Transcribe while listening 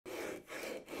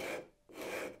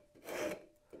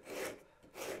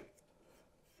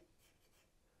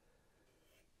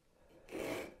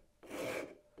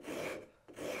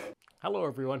Hello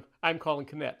everyone, I'm Colin.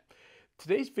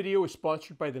 Today's video is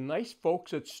sponsored by the nice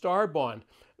folks at Starbond.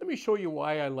 Let me show you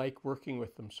why I like working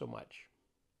with them so much.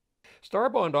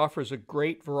 Starbond offers a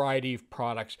great variety of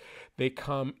products. They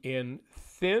come in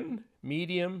thin,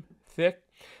 medium, thick.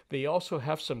 They also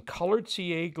have some colored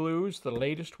CA glues. The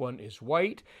latest one is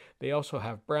white. They also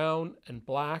have brown and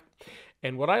black.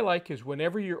 And what I like is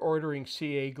whenever you're ordering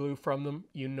CA glue from them,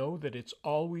 you know that it's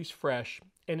always fresh.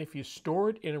 And if you store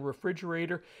it in a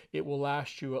refrigerator, it will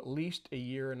last you at least a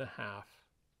year and a half.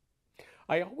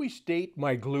 I always date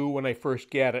my glue when I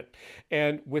first get it.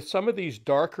 And with some of these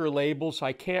darker labels,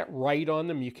 I can't write on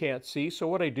them, you can't see. So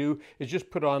what I do is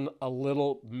just put on a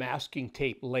little masking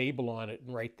tape label on it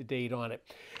and write the date on it.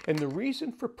 And the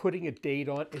reason for putting a date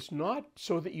on is not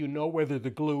so that you know whether the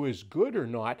glue is good or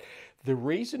not. The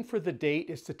reason for the date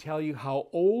is to tell you how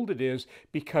old it is,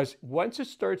 because once it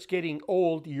starts getting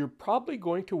old, you're probably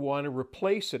going to want to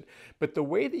replace it. But the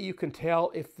way that you can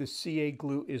tell if the CA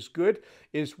glue is good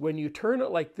is when you turn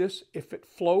it like this, if it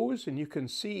flows, and you can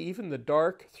see even the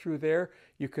dark through there,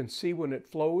 you can see when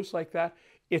it flows like that,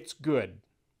 it's good.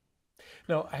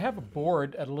 Now, I have a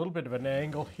board at a little bit of an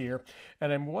angle here,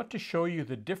 and I want to show you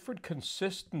the different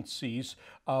consistencies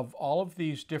of all of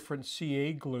these different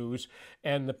CA glues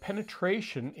and the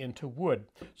penetration into wood.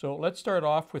 So let's start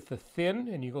off with the thin,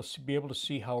 and you'll be able to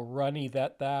see how runny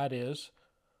that is.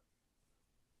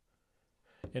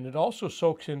 And it also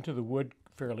soaks into the wood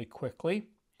fairly quickly.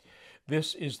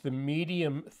 This is the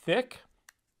medium thick.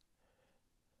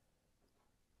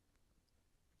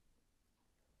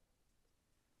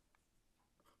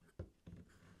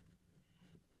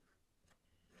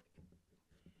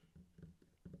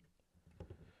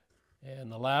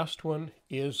 And the last one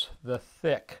is the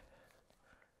thick.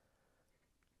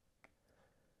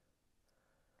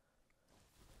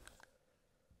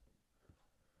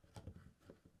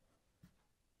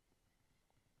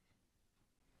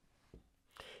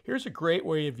 Here's a great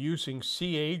way of using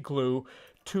CA glue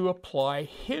to apply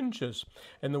hinges.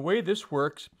 And the way this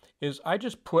works is I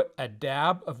just put a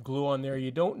dab of glue on there. You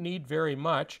don't need very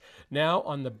much. Now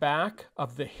on the back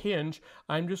of the hinge,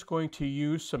 I'm just going to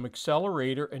use some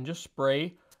accelerator and just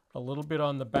spray a little bit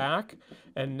on the back.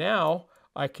 And now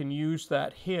I can use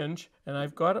that hinge, and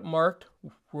I've got it marked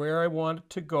where I want it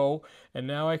to go. And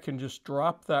now I can just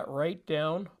drop that right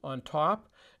down on top.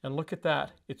 And look at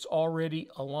that, it's already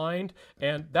aligned,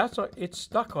 and it's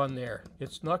stuck on there.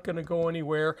 It's not going to go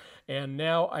anywhere. And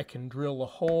now I can drill the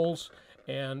holes,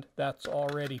 and that's all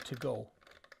ready to go.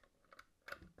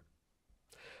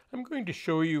 I'm going to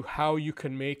show you how you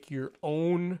can make your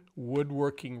own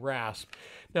woodworking rasp.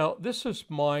 Now, this is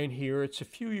mine here. It's a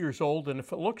few years old, and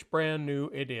if it looks brand new,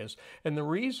 it is. And the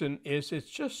reason is it's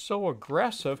just so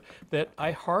aggressive that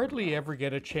I hardly ever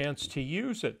get a chance to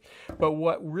use it. But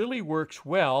what really works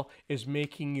well is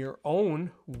making your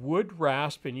own wood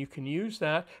rasp, and you can use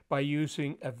that by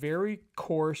using a very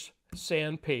coarse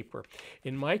sandpaper.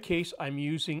 In my case, I'm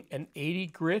using an 80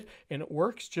 grit, and it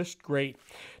works just great.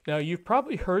 Now, you've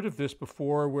probably heard of this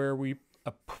before, where we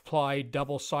apply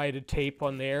double-sided tape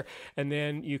on there, and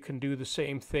then you can do the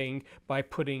same thing by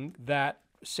putting that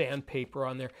sandpaper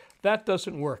on there. That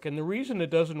doesn't work, and the reason it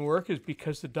doesn't work is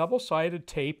because the double-sided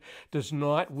tape does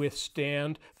not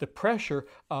withstand the pressure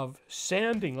of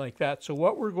sanding like that. So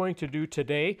what we're going to do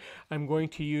today, I'm going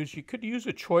to use, you could use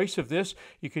a choice of this.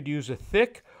 You could use a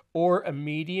thick or a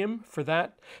medium for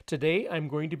that. Today I'm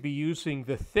going to be using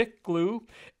the thick glue,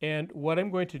 and what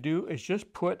I'm going to do is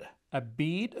just put a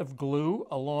bead of glue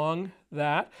along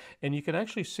that, and you can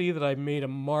actually see that I've made a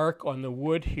mark on the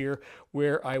wood here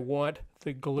where I want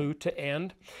the glue to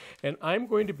end. And I'm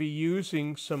going to be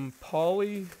using some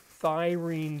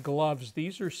polystyrene gloves.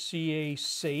 These are CA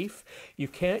safe. You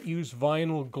can't use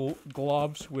vinyl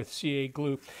gloves with CA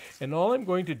glue. And all I'm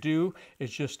going to do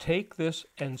is just take this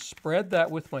and spread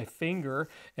that with my finger,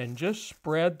 and just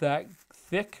spread that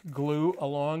thick glue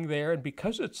along there. And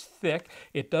because it's thick,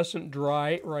 it doesn't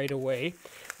dry right away.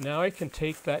 Now I can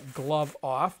take that glove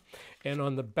off, and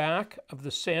on the back of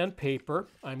the sandpaper,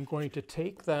 I'm going to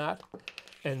take that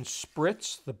and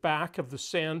spritz the back of the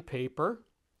sandpaper.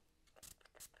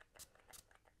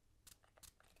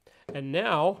 And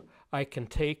now I can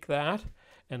take that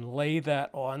and lay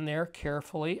that on there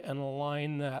carefully and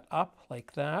align that up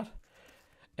like that.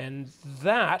 And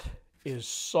that is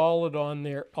solid on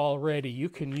there already. You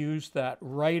can use that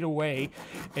right away,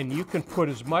 and you can put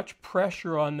as much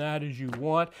pressure on that as you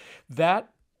want.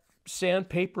 That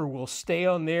sandpaper will stay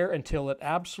on there until it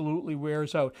absolutely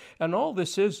wears out. And all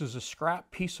this is a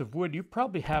scrap piece of wood. You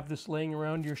probably have this laying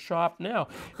around your shop now,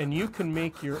 and you can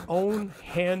make your own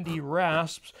handy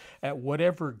rasps at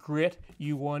whatever grit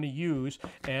you want to use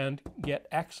and get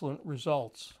excellent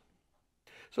results.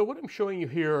 So what I'm showing you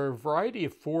here are a variety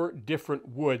of 4 different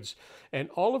woods, and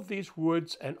all of these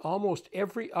woods and almost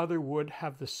every other wood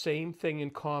have the same thing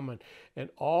in common, and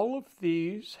all of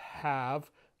these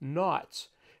have knots.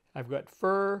 I've got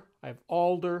fir, I have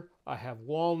alder, I have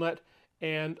walnut,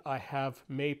 and I have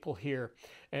maple here,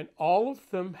 and all of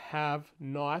them have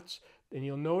knots. And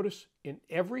you'll notice in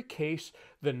every case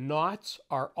the knots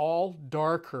are all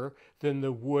darker than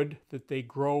the wood that they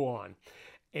grow on.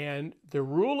 And the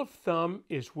rule of thumb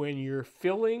is when you're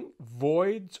filling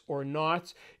voids or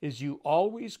knots is you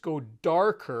always go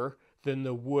darker than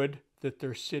the wood that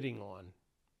they're sitting on.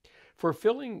 For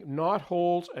filling knot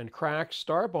holes and cracks,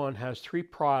 Starbond has 3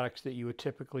 products that you would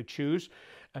typically choose: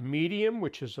 a medium,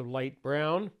 which is a light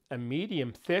brown, a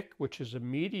medium thick, which is a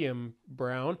medium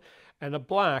brown, and a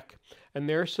black. And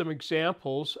there are some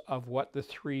examples of what the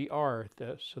 3 are.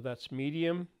 So that's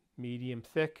medium, medium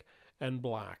thick, and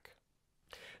black.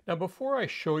 Now, before I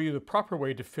show you the proper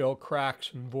way to fill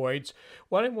cracks and voids,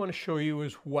 what I want to show you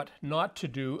is what not to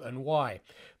do and why.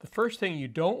 The first thing you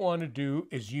don't want to do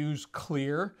is use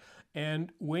clear.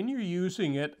 And when you're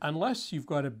using it, unless you've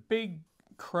got a big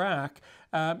crack,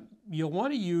 you'll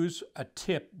want to use a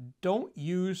tip. Don't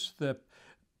use the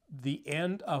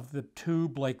end of the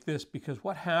tube like this, because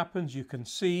what happens, you can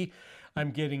see I'm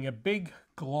getting a big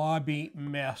globby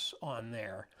mess on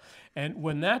there. And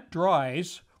when that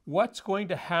dries, what's going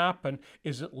to happen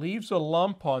is it leaves a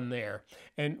lump on there.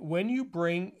 And when you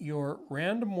bring your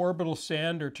random orbital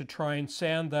sander to try and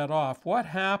sand that off, what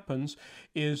happens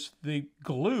is the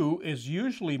glue is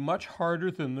usually much harder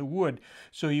than the wood.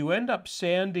 So you end up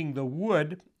sanding the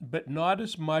wood, but not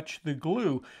as much the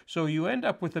glue. So you end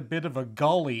up with a bit of a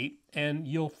gully, and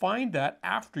you'll find that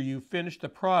after you finish the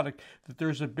product that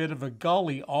there's a bit of a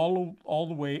gully all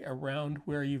the way around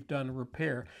where you've done a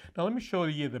repair. Now let me show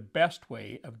you the best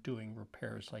way of doing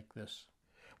repairs like this.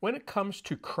 When it comes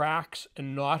to cracks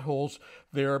and knot holes,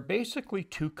 there are basically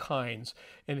 2 kinds.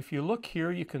 And if you look here,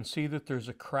 you can see that there's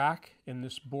a crack in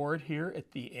this board here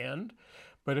at the end.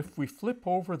 But if we flip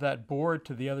over that board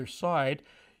to the other side,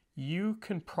 you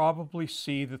can probably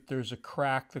see that there's a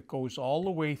crack that goes all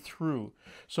the way through.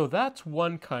 So that's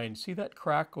one kind. See, that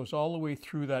crack goes all the way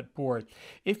through that board.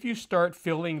 If you start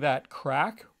filling that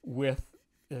crack with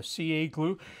CA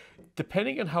glue,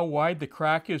 depending on how wide the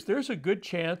crack is, there's a good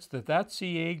chance that that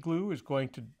CA glue is going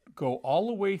to go all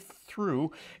the way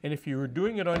through. And if you were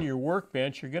doing it on your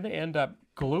workbench, you're going to end up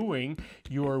gluing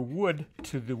your wood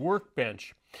to the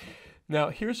workbench. Now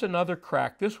here's another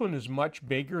crack. This one is much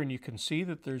bigger, and you can see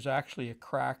that there's actually a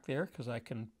crack there because I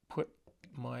can put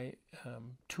my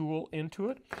tool into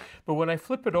it. But when I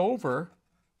flip it over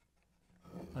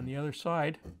on the other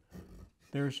side,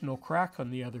 there's no crack on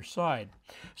the other side.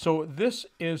 So this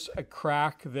is a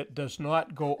crack that does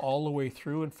not go all the way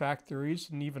through. In fact, there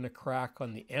isn't even a crack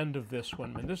on the end of this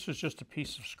one, and this is just a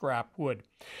piece of scrap wood.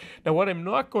 Now what I'm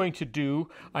not going to do,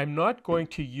 I'm not going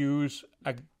to use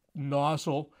a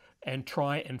nozzle and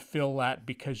try and fill that,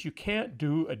 because you can't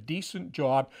do a decent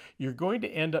job. You're going to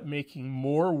end up making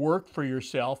more work for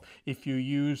yourself if you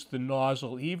use the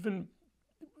nozzle, even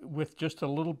with just a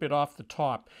little bit off the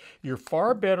top. You're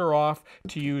far better off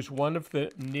to use one of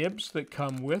the nibs that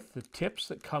come with, the tips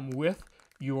that come with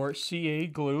your CA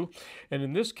glue. And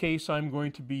in this case, I'm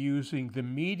going to be using the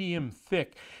medium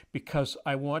thick because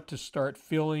I want to start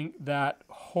filling that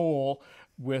hole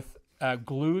with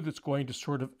glue that's going to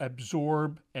sort of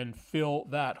absorb and fill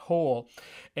that hole.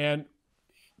 And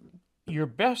your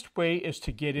best way is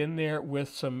to get in there with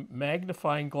some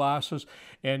magnifying glasses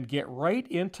and get right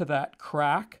into that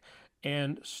crack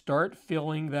and start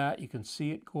filling that. You can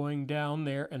see it going down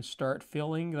there, and start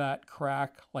filling that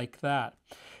crack like that.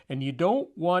 And you don't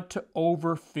want to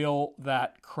overfill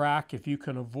that crack. If you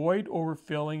can avoid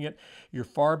overfilling it, you're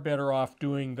far better off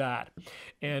doing that.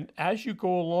 And as you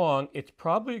go along, it's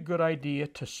probably a good idea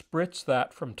to spritz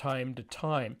that from time to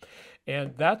time.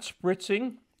 And that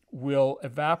spritzing will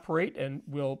evaporate and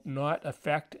will not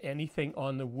affect anything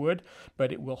on the wood, but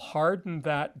it will harden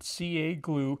that CA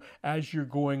glue as you're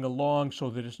going along so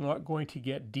that it's not going to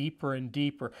get deeper and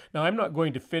deeper. Now, I'm not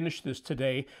going to finish this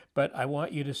today, but I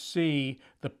want you to see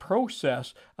the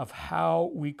process of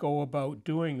how we go about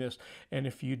doing this. And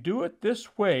if you do it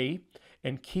this way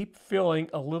and keep filling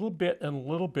a little bit and a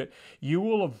little bit, you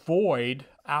will avoid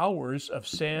hours of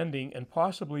sanding and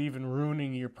possibly even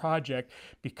ruining your project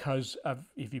because of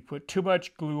if you put too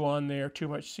much glue on there, too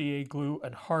much CA glue,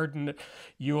 and harden it,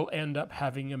 you'll end up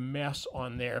having a mess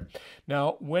on there.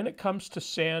 Now, when it comes to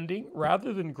sanding,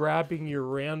 rather than grabbing your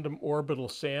random orbital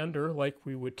sander like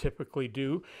we would typically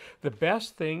do, the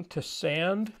best thing to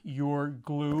sand your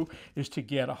glue is to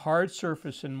get a hard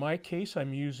surface. In my case,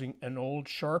 I'm using an old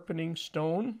sharpening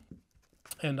stone,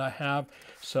 and I have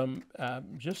some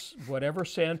just whatever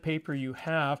sandpaper you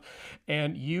have,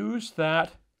 and use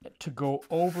that to go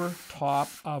over top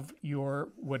of your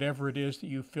whatever it is that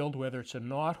you filled, whether it's a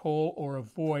knot hole or a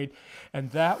void,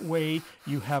 and that way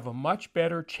you have a much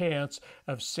better chance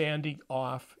of sanding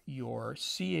off your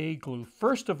CA glue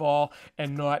first of all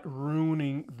and not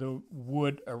ruining the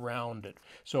wood around it.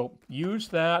 So use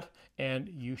that and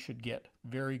you should get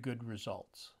very good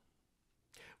results.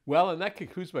 Well, and that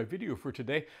concludes my video for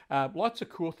today. Lots of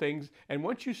cool things. And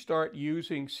once you start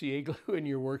using CA glue in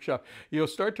your workshop, you'll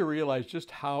start to realize just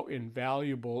how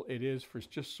invaluable it is for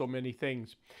just so many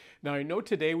things. Now, I know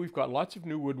today we've got lots of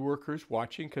new woodworkers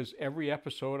watching, because every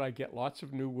episode I get lots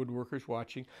of new woodworkers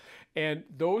watching. And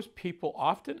those people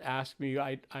often ask me,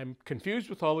 I'm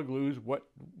confused with all the glues.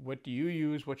 What do you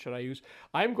use? What should I use?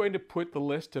 I'm going to put the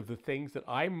list of the things that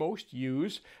I most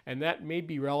use, and that may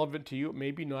be relevant to you,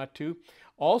 maybe not to.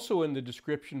 Also in the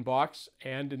description box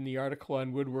and in the article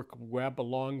on Woodwork Web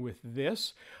along with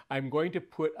this, I'm going to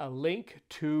put a link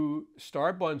to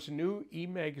Starbond's new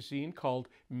e-magazine called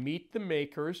Meet the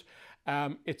Makers.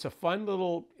 It's a fun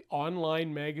little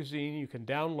online magazine. You can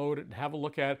download it and have a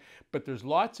look at it, but there's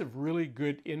lots of really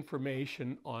good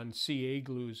information on CA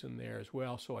glues in there as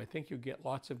well, so I think you'll get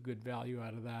lots of good value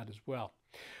out of that as well.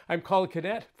 I'm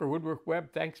Colin for Woodwork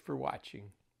Web. Thanks for watching.